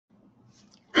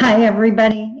Hi,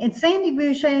 everybody. It's Sandy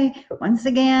Boucher. Once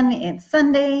again, it's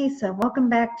Sunday, so welcome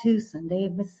back to Sunday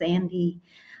with Sandy.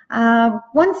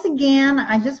 Once again,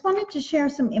 I just wanted to share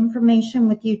some information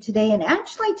with you today. And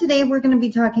actually, today we're going to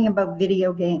be talking about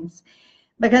video games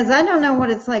because I don't know what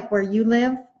it's like where you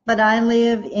live, but I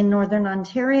live in Northern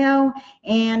Ontario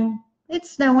and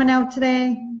it's snowing out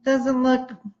today. Doesn't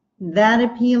look that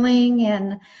appealing.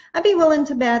 And I'd be willing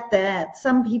to bet that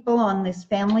some people on this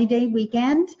family day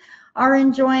weekend are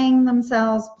enjoying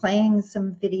themselves playing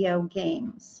some video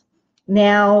games.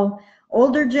 Now,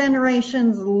 older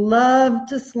generations love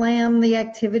to slam the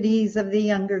activities of the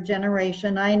younger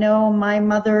generation. I know my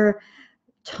mother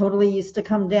totally used to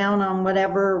come down on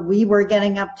whatever we were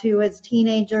getting up to as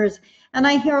teenagers. And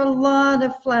I hear a lot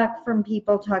of flack from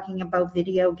people talking about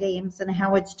video games and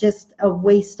how it's just a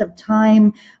waste of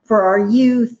time for our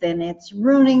youth and it's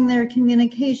ruining their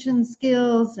communication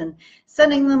skills and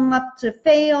setting them up to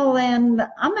fail. And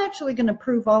I'm actually going to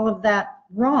prove all of that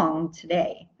wrong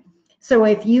today. So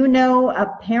if you know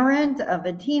a parent of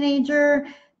a teenager,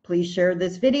 please share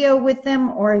this video with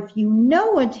them. Or if you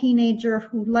know a teenager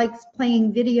who likes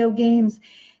playing video games,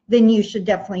 then you should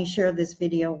definitely share this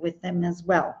video with them as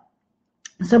well.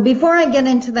 So before I get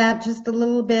into that, just a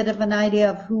little bit of an idea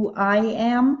of who I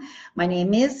am. My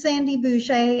name is Sandy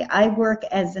Boucher. I work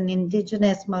as an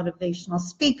Indigenous motivational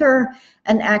speaker,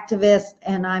 an activist,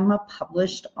 and I'm a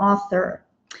published author.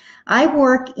 I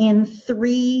work in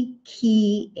 3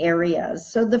 key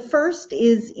areas. So the first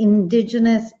is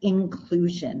Indigenous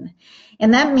inclusion.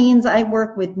 And that means I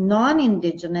work with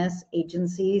non-Indigenous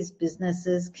agencies,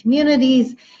 businesses,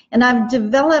 communities, and I've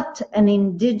developed an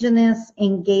Indigenous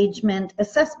engagement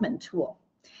assessment tool.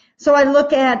 So I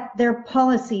look at their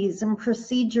policies and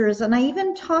procedures, and I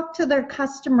even talk to their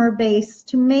customer base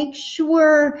to make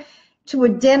sure to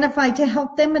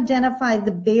help them identify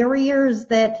the barriers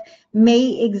that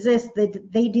may exist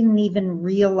that they didn't even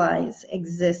realize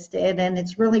existed. And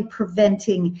it's really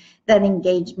preventing that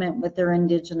engagement with their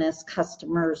Indigenous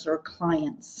customers or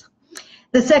clients.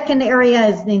 The second area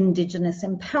is Indigenous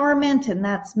empowerment, and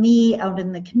that's me out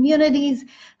in the communities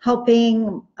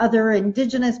helping other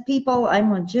Indigenous people. I'm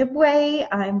Ojibwe.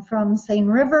 I'm from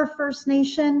Seine River First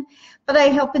Nation, but I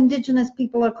help Indigenous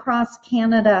people across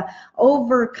Canada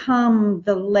overcome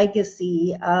the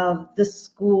legacy of the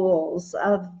schools,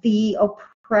 of the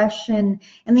oppression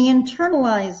and the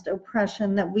internalized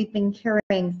oppression that we've been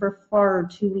carrying for far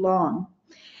too long.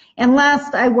 And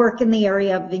last, I work in the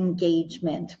area of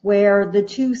engagement, where the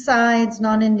two sides,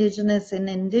 non-Indigenous and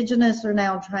Indigenous, are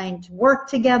now trying to work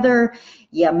together.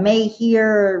 You may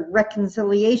hear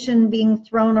reconciliation being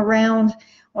thrown around.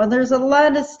 Well, there's a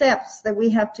lot of steps that we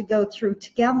have to go through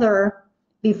together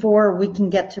before we can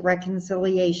get to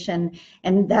reconciliation,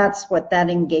 and that's what that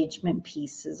engagement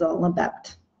piece is all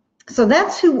about. So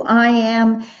that's who I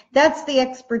am. That's the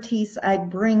expertise I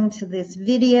bring to this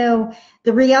video.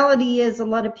 The reality is a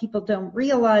lot of people don't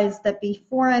realize that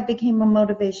before I became a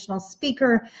motivational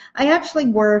speaker, I actually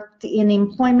worked in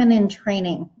employment and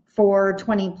training for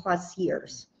 20 plus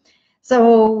years.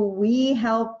 So we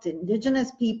helped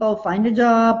Indigenous people find a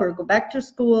job or go back to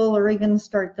school or even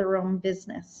start their own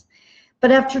business.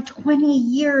 But after 20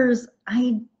 years,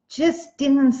 I just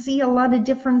didn't see a lot of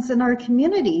difference in our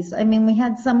communities. I mean, we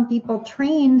had some people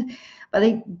trained, but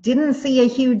I didn't see a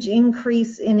huge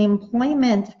increase in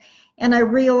employment. And I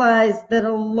realized that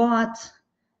a lot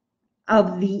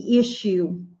of the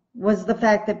issue was the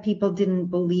fact that people didn't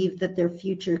believe that their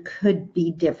future could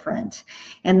be different.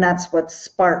 And that's what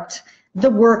sparked the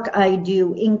work I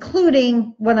do,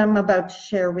 including what I'm about to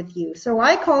share with you. So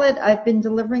I call it, I've been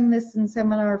delivering this in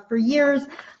seminar for years,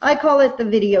 I call it the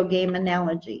video game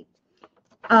analogy.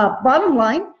 Bottom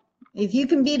line, if you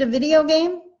can beat a video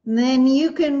game, then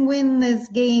you can win this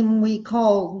game we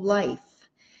call life.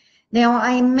 Now,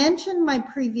 I mentioned my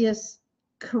previous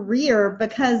career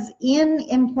because in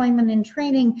employment and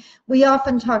training, we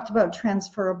often talked about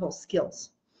transferable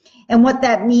skills. And what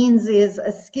that means is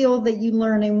a skill that you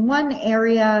learn in one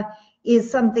area is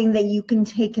something that you can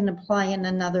take and apply in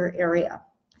another area.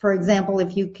 For example,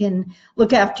 if you can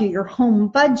look after your home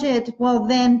budget, well,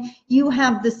 then you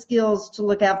have the skills to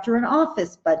look after an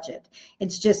office budget.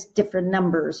 It's just different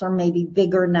numbers or maybe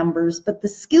bigger numbers, but the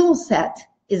skill set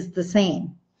is the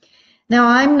same. Now,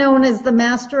 I'm known as the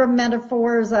master of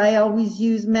metaphors. I always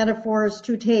use metaphors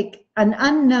to take an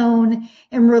unknown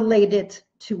and relate it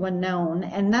to a known.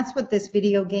 And that's what this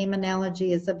video game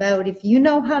analogy is about. If you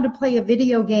know how to play a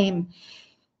video game,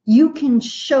 you can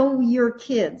show your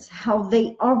kids how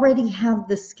they already have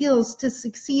the skills to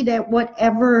succeed at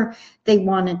whatever they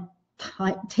want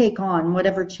to take on,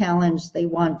 whatever challenge they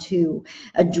want to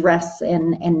address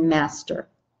and master.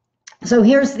 So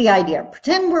here's the idea.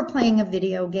 Pretend we're playing a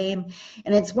video game,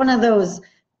 and it's one of those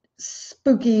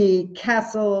spooky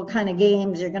castle kind of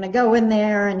games. You're going to go in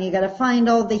there and you got to find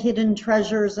all the hidden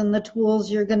treasures and the tools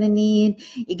you're going to need.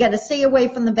 You got to stay away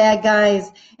from the bad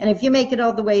guys. And if you make it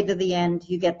all the way to the end,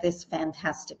 you get this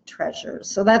fantastic treasure.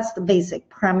 So that's the basic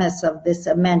premise of this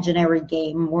imaginary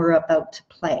game we're about to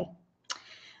play.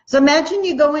 So imagine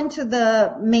you go into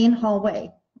the main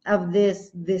hallway of this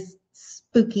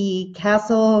spooky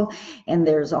castle, and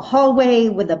there's a hallway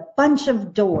with a bunch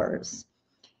of doors.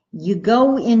 You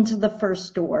go into the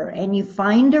first door and you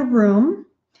find a room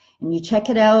and you check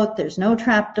it out. There's no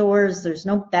trapdoors. There's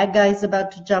no bad guys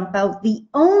about to jump out. The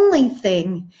only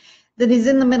thing that is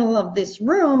in the middle of this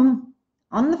room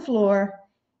on the floor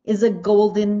is a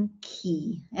golden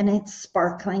key, and it's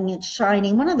sparkling, it's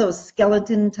shining, one of those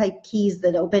skeleton type keys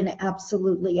that open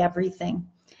absolutely everything.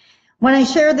 When I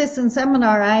share this in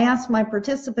seminar, I ask my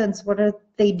participants, what do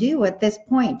they do at this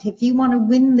point? If you want to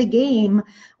win the game,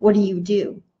 what do you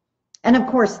do? And of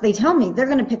course, they tell me they're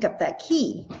going to pick up that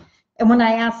key. And when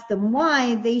I ask them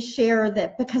why, they share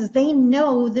that because they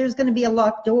know there's going to be a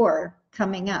locked door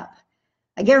coming up.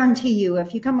 I guarantee you,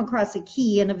 if you come across a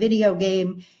key in a video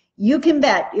game, you can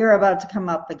bet you're about to come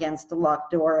up against a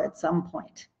locked door at some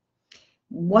point.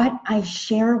 What I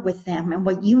share with them and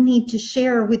what you need to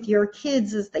share with your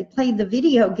kids as they play the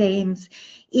video games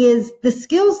is the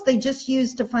skills they just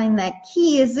used to find that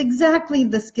key is exactly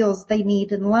the skills they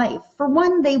need in life. For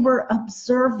one, they were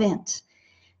observant.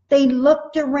 They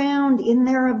looked around in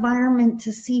their environment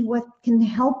to see what can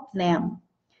help them.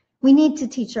 We need to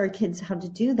teach our kids how to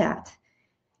do that.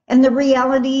 And the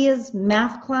reality is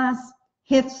math class,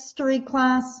 history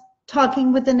class,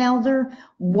 talking with an elder,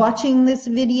 watching this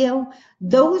video,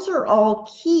 those are all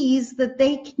keys that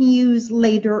they can use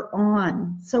later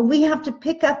on. So we have to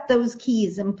pick up those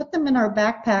keys and put them in our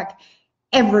backpack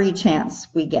every chance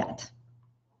we get.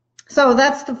 So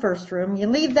that's the first room. You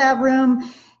leave that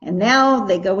room, and now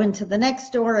they go into the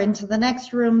next door, into the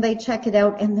next room, they check it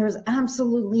out, and there's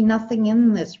absolutely nothing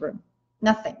in this room.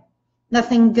 Nothing.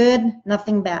 Nothing good,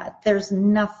 nothing bad. There's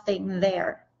nothing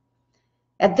there.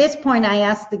 At this point, I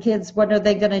ask the kids, what are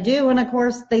they going to do? And of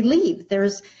course, they leave.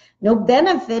 There's no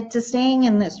benefit to staying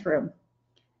in this room.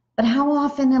 But how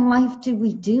often in life do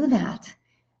we do that?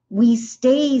 We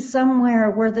stay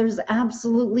somewhere where there's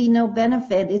absolutely no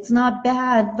benefit. It's not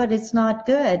bad, but it's not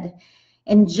good.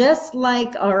 And just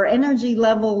like our energy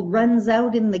level runs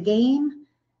out in the game,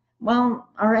 well,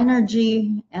 our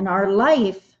energy and our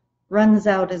life runs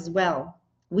out as well.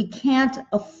 We can't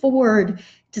afford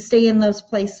to stay in those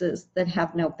places that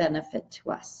have no benefit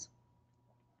to us.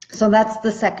 So that's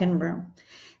the second room.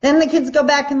 Then the kids go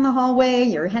back in the hallway,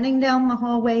 you're heading down the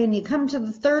hallway, and you come to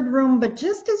the third room, but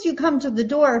just as you come to the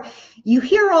door, you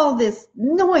hear all this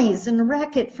noise and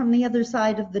racket from the other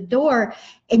side of the door,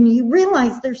 and you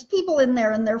realize there's people in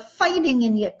there and they're fighting,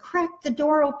 and you crack the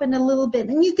door open a little bit,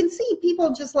 and you can see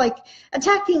people just like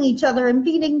attacking each other and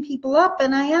beating people up.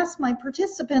 And I ask my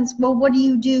participants, well, what do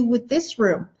you do with this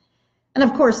room? And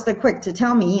of course, they're quick to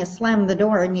tell me, you slam the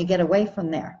door and you get away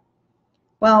from there.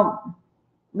 Well,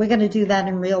 we're going to do that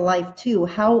in real life too.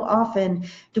 How often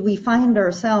do we find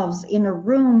ourselves in a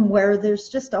room where there's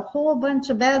just a whole bunch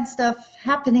of bad stuff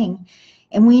happening,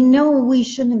 and we know we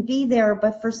shouldn't be there,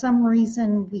 but for some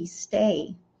reason we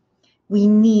stay? We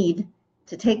need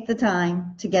to take the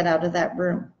time to get out of that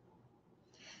room.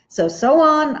 So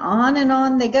on and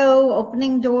on they go,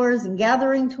 opening doors and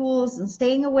gathering tools and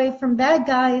staying away from bad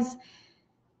guys.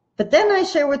 But then I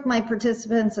share with my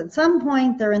participants, at some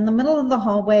point they're in the middle of the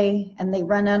hallway and they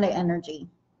run out of energy.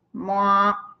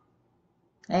 Mwah.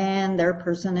 And their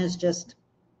person is just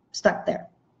stuck there.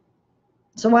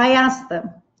 So I ask them,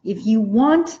 if you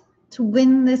want to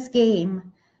win this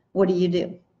game, what do you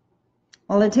do?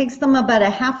 Well, it takes them about a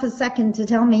half a second to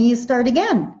tell me, you start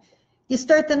again. You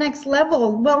start the next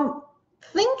level. Well,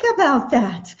 think about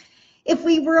that. If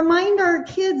we remind our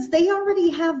kids, they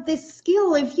already have this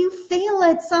skill. If you fail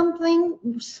at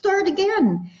something, start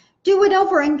again. Do it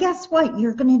over, and guess what?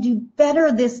 You're going to do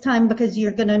better this time because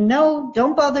you're going to know,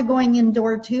 don't bother going in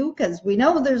door 2 because we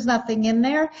know there's nothing in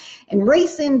there, and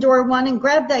race in door 1 and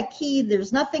grab that key.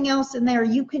 There's nothing else in there.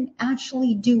 You can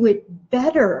actually do it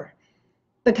better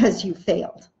because you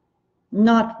failed,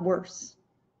 not worse.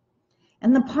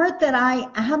 And the part that I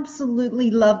absolutely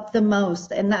love the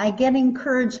most, and I get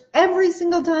encouraged every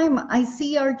single time I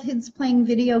see our kids playing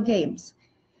video games,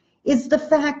 is the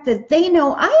fact that they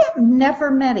know. I have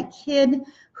never met a kid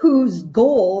whose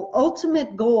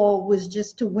ultimate goal was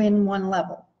just to win one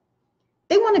level.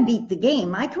 They want to beat the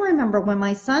game. I can remember when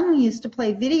my son used to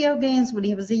play video games when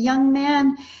he was a young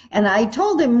man, and I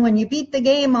told him, when you beat the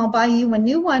game, I'll buy you a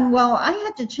new one. Well, I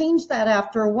had to change that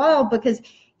after a while because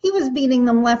he was beating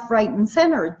them left, right, and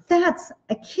center. That's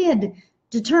a kid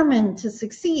determined to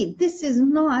succeed. This is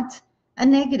not a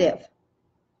negative.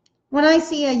 When I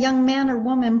see a young man or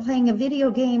woman playing a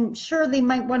video game, sure, they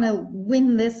might want to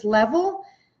win this level,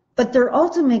 but their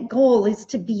ultimate goal is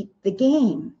to beat the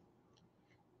game.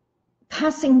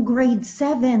 Passing grade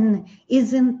 7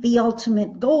 isn't the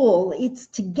ultimate goal. It's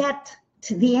to get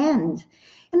to the end.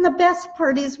 And the best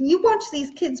part is, you watch these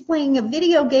kids playing a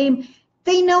video game,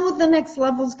 they know the next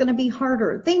level is going to be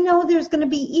harder. They know there's going to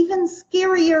be even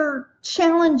scarier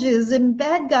challenges and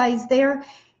bad guys there,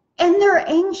 and they're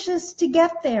anxious to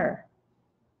get there.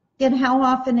 Yet how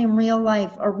often in real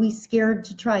life are we scared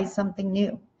to try something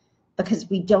new because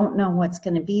we don't know what's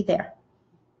going to be there?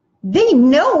 They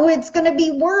know it's going to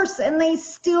be worse, and they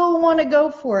still want to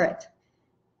go for it.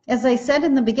 As I said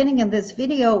in the beginning of this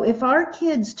video, if our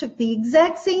kids took the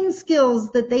exact same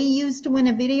skills that they used to win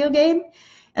a video game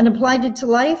and applied it to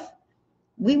life,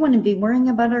 we wouldn't be worrying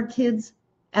about our kids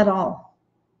at all.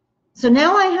 So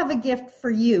now I have a gift for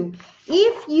you.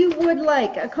 If you would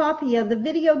like a copy of the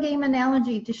video game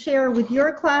analogy to share with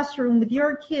your classroom, with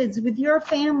your kids, with your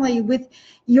family, with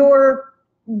your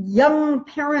young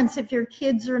parents, if your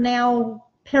kids are now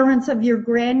parents of your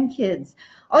grandkids,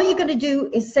 all you got to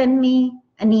do is send me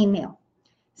an email.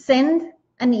 Send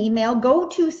an email. Go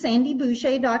to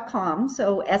sandyboucher.com,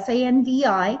 so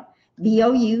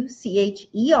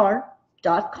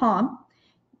SANDIBOUCHER.com.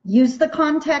 Use the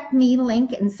contact me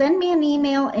link and send me an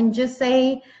email and just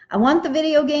say, I want the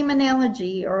video game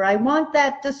analogy, or I want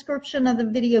that description of the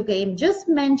video game. Just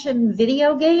mention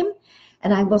video game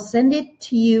and I will send it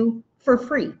to you for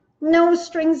free. No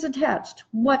strings attached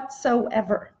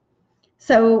whatsoever.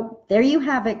 So there you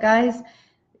have it, guys.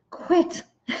 Quit.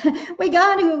 We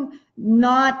got to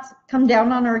not come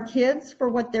down on our kids for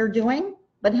what they're doing,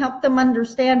 but help them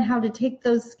understand how to take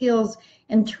those skills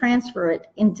and transfer it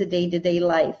into day-to-day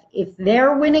life. If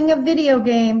they're winning a video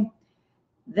game,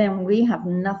 then we have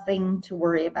nothing to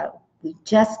worry about. We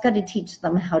just got to teach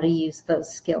them how to use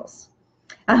those skills.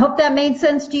 I hope that made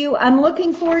sense to you. I'm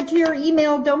looking forward to your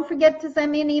email. Don't forget to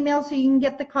send me an email so you can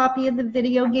get the copy of the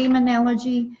video game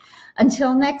analogy.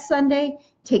 Until next Sunday,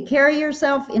 take care of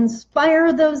yourself,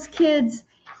 inspire those kids,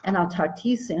 and I'll talk to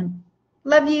you soon.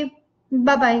 Love you.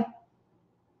 Bye-bye.